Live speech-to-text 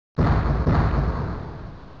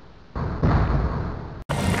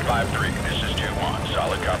5-3, this is 2-1.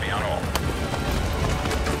 Solid copy on all.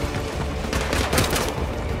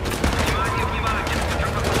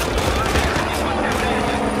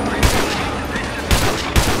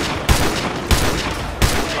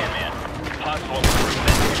 Hostile over the roof of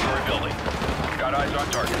that two-story building. Got eyes on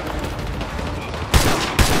target.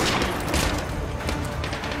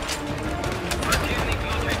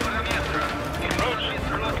 Roach,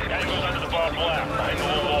 guy goes under the barbed wire, behind the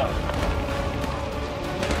low wall.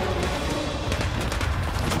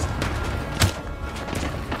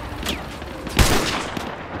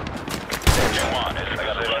 Two-1, this is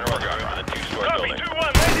position for gun on the two-story building. Copy,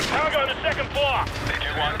 2-1, landing cargo on the second floor.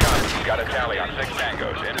 2-1 copy, got a tally on 6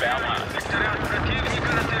 tangos, inbound hunt.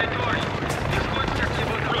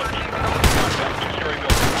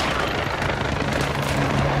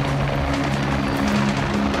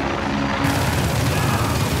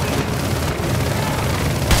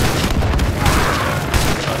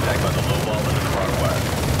 Contact by the low wall in the far west.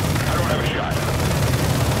 I don't have a shot.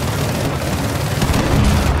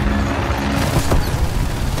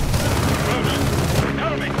 Roach,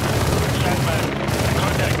 cover me. Satman,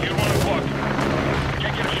 contact you 1 o'clock.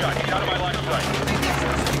 Can't get a shot. He's out of my line of sight.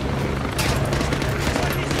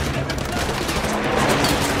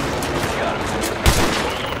 Got him.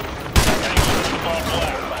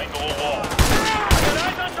 Behind the low wall. I got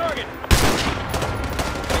eyes on target.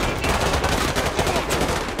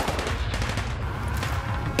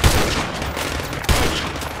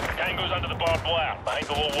 Tango's under the barbed wire, behind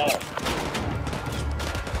the low wall.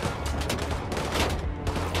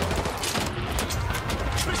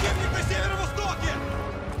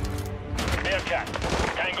 Bearcat.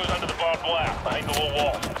 Tango's under the barbed wire, behind the low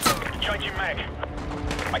wall. Changing mag.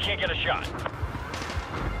 I can't get a shot.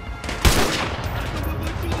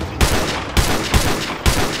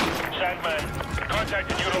 Sandman,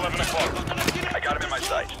 contacted you at 11 o'clock. I got him in my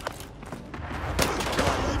sights.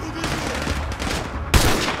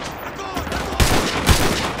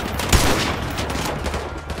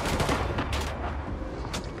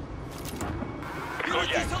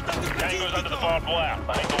 Kojak, Tango's under the barbed wire,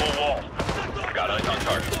 behind the low wall. Got eyes on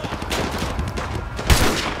target.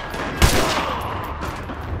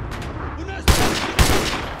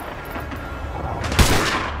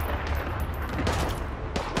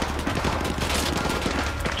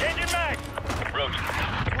 Changing mag! Roach,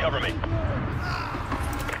 cover me.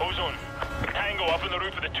 Ozone, Tango up in the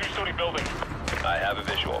roof of the two-story building. I have a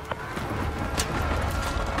visual.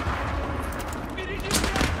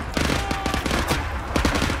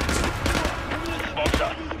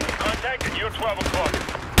 Boxer, contacted you at 12 o'clock.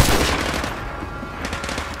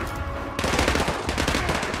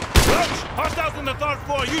 Roach, hostiles on the 3rd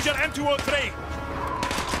floor. Use your M203.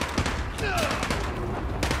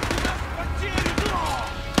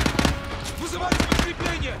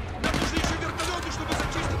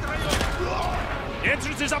 The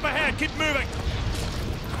entrance is up ahead. Keep moving.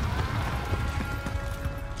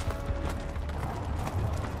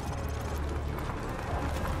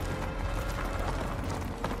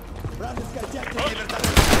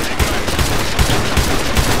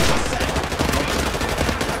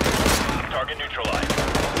 Target neutralized.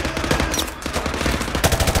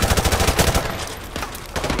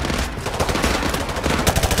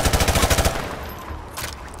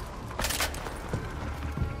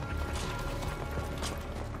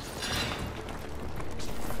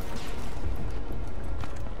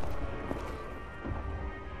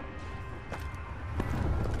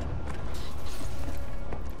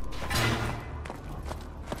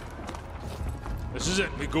 This is it.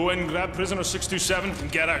 We go in, grab prisoner 627,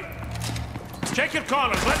 and get out. Check your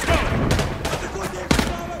corners. Let's go!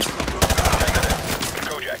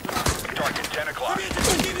 Kojak, target 10 o'clock.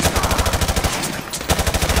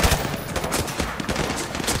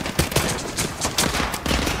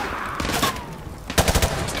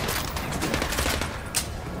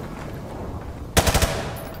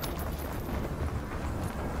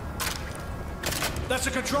 That's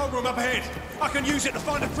a control room up ahead. I can use it to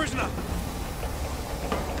find a prisoner.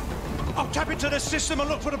 I'll tap into the system and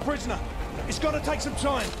look for the prisoner. It's gonna take some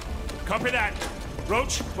time. Copy that.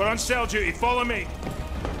 Roach, we're on cell duty. Follow me.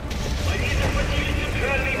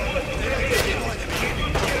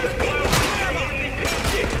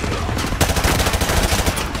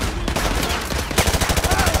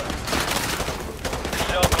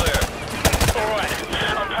 Cell clear. All right,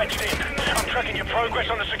 I'm patched in. I'm tracking your progress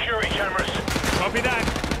on the security cameras. Copy that.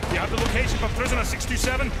 You have the location for prisoner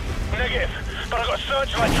 627? Negative, but I've got a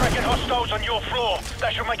searchlight tracking hostiles on your floor.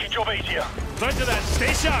 That should make your job easier. Roger that.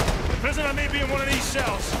 Stay sharp. The prisoner may be in one of these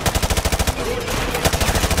cells.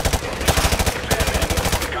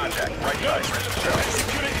 Contact, right side, prison cell.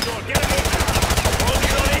 Security door.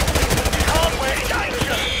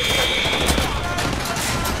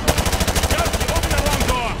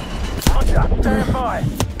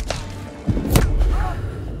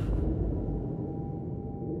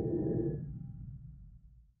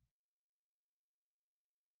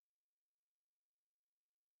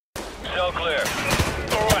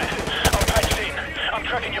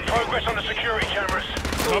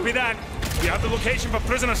 Copy that. Do you have the location for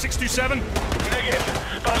prisoner 627? Negative.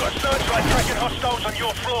 But I've got a searchlight tracking hostiles on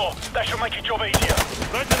your floor. That should make your job easier.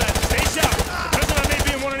 Roger that. Stay sharp. The prisoner may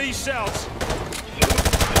be in one of these cells.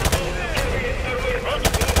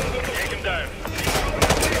 Take him down.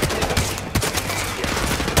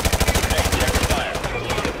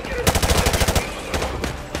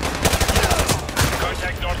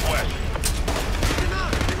 Contact northwest.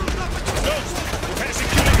 Ghost, we've had a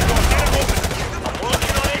security door. Get him open. I'm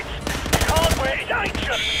working on it. His hardware is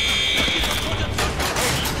ancient.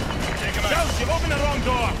 Take him out. Ghost, you've opened the wrong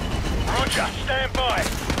door. Roger, stand by.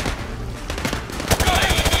 Got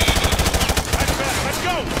it. That's better. Let's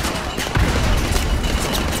go.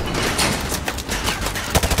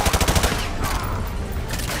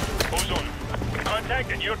 Who's on?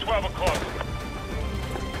 Contact at your 12 o'clock.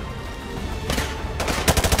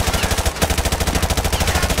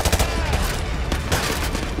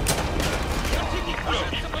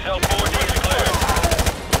 Cell 4 is clear.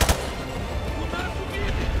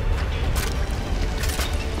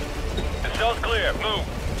 The cell's clear. Move.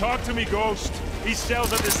 Talk to me, Ghost. These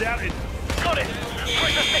cells are deserted. Got it.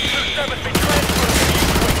 Prisoner 627's been transferred.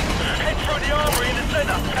 Head for the armory in the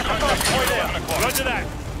center. That's the first point there. Roger that.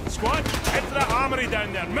 Squad, head to that armory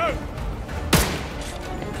down there. Move!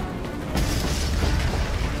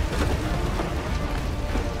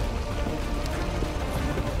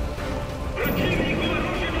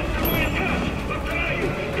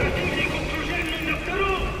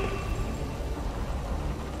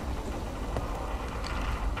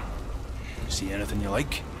 See anything you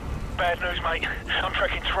like? Bad news, mate. I'm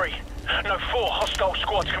tracking 3. No, 4 hostile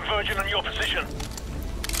squads converging on your position.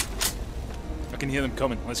 I can hear them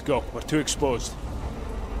coming. Let's go. We're too exposed.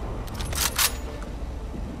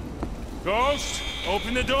 Ghost,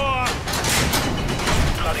 open the door!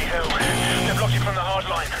 Bloody hell. They've blocked you from the hard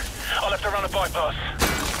line. I'll have to run a bypass.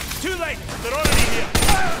 Too late! They're already here!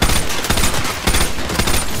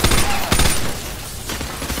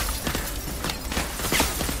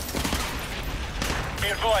 Be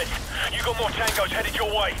advised, you got more tangos headed your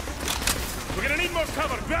way. We're gonna need more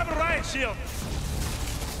cover. Grab a riot shield!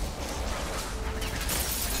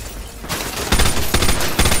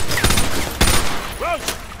 Rose,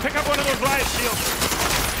 pick up one of those riot shields.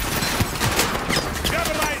 Grab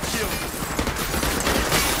a riot shield.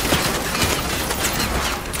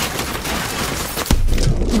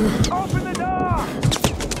 Open the door!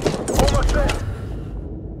 Almost there.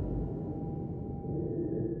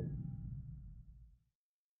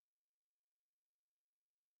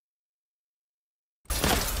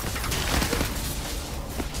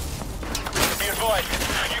 Be advised,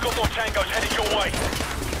 you got more tangos headed your way.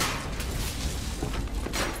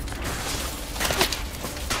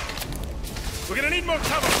 We're gonna need more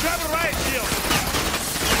cover. Grab a riot shield.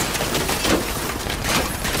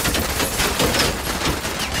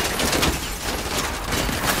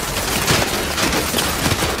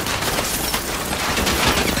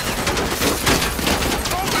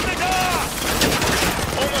 Open the door!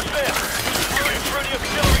 Almost there. Moving through the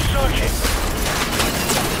auxiliary circuit.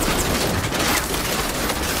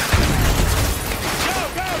 Go,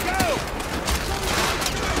 go, go!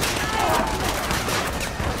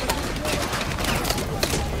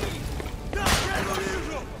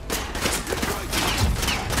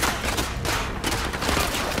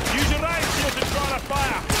 Use your riot shield to draw the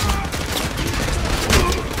fire.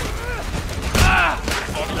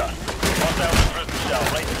 Boxer, hostile in prison cell,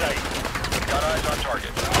 late today. Got eyes on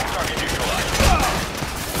target. Target neutralized.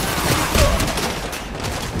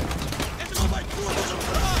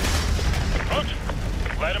 Roach,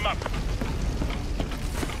 light him up.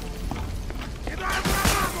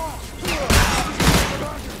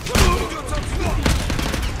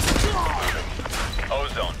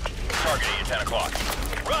 Ozone, targeting at 10 o'clock.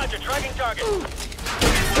 Roger, tracking target.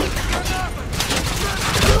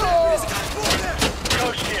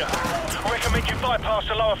 Ghost here. Recommend you bypass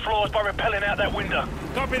the lower floors by rappelling out that window.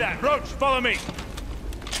 Copy that. Roach, follow me.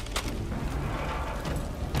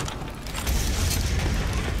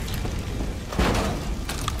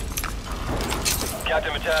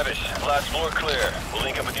 Captain McTavish, last floor clear. We'll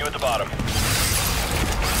link up with you at the bottom.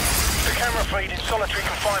 The camera feed in solitary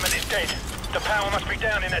confinement is dead. The power must be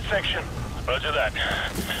down in that section. Roger that.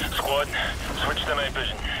 Squad, switch to night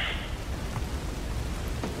vision.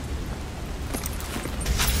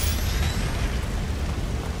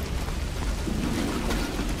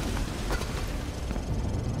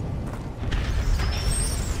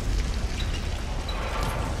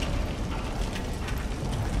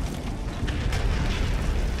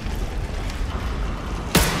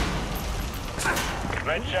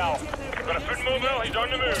 Red Shell. Got a foot mobile, he's on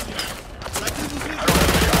the move.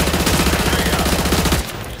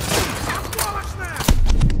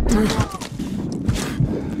 Contact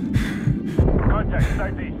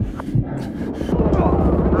southeast.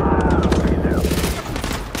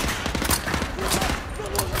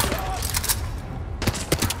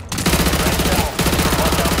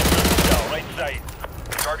 Right side.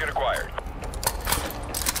 Target acquired.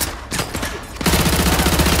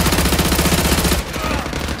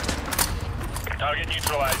 Target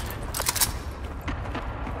neutralized.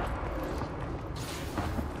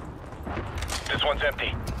 This one's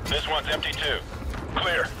empty. This one's empty too.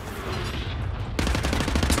 Clear.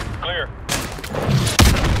 Clear.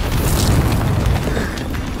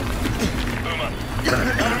 Boom up.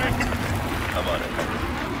 I'm on it.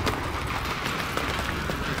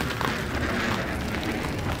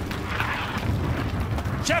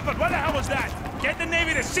 Shepard, what the hell was that? Get the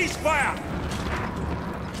Navy to cease fire!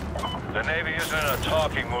 The Navy isn't in a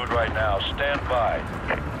talking mood right now. Stand by.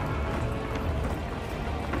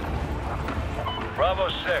 Bravo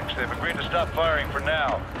 6, they've agreed to stop firing for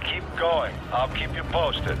now. Keep going. I'll keep you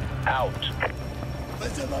posted. Out.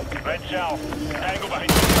 Red shell. Tango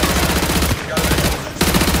behind you. Got it.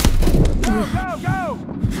 Go, go, go!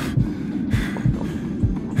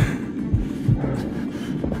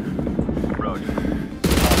 Roger.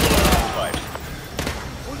 Fight.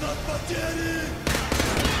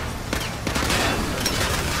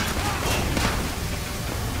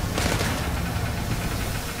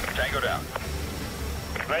 Tango down.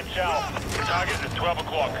 Red shell. Target is 12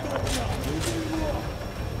 o'clock.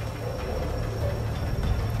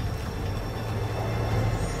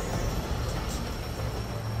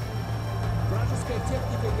 Вражеская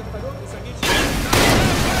техника и вертолеты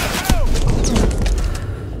замечены.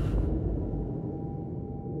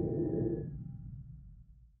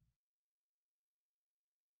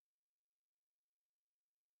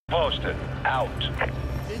 Posted. Out.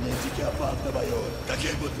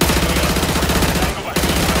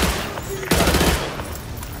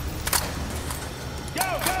 Go,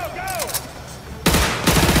 go, go!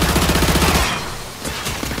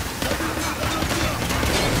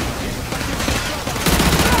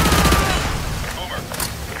 Boomer,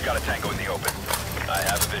 got a tango in the open. I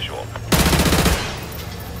have a visual.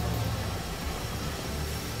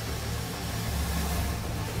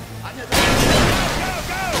 The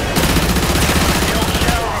old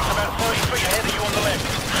shower room's about 30 feet ahead of you on the left.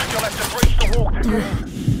 You'll have to breach the wall to get in.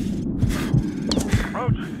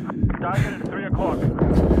 Roach, target at 3 o'clock.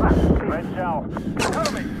 Red shell.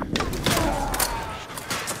 Cover me.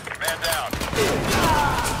 Man down.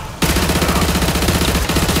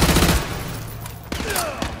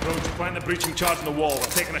 Roach, plant the breaching charge in the wall. We're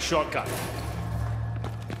taking a shortcut.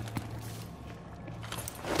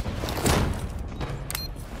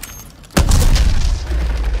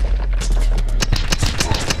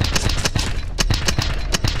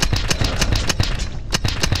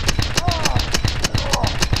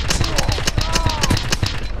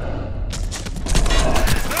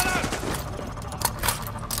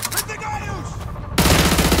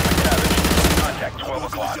 Contact 12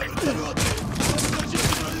 o'clock.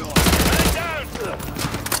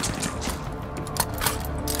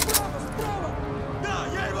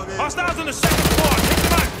 Hostiles on the second floor! Take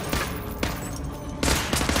them out!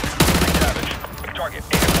 Savage. Target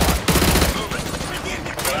 8 o'clock. Moving.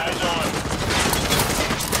 Eyes on.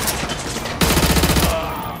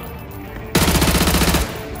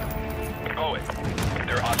 Go it.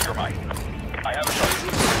 They're Oscar Mike. I have a target.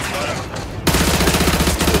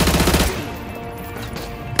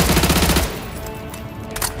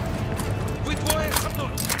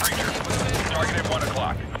 Preacher. Target at 1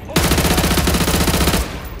 o'clock.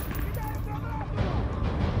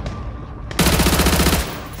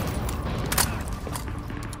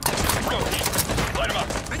 Light him up.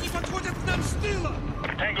 Они подходят к нам с тыла!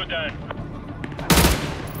 Tango done.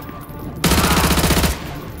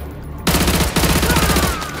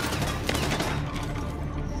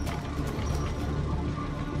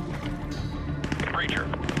 Preacher.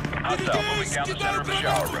 Hostile moving down the center of the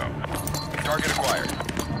shower room. Target acquired.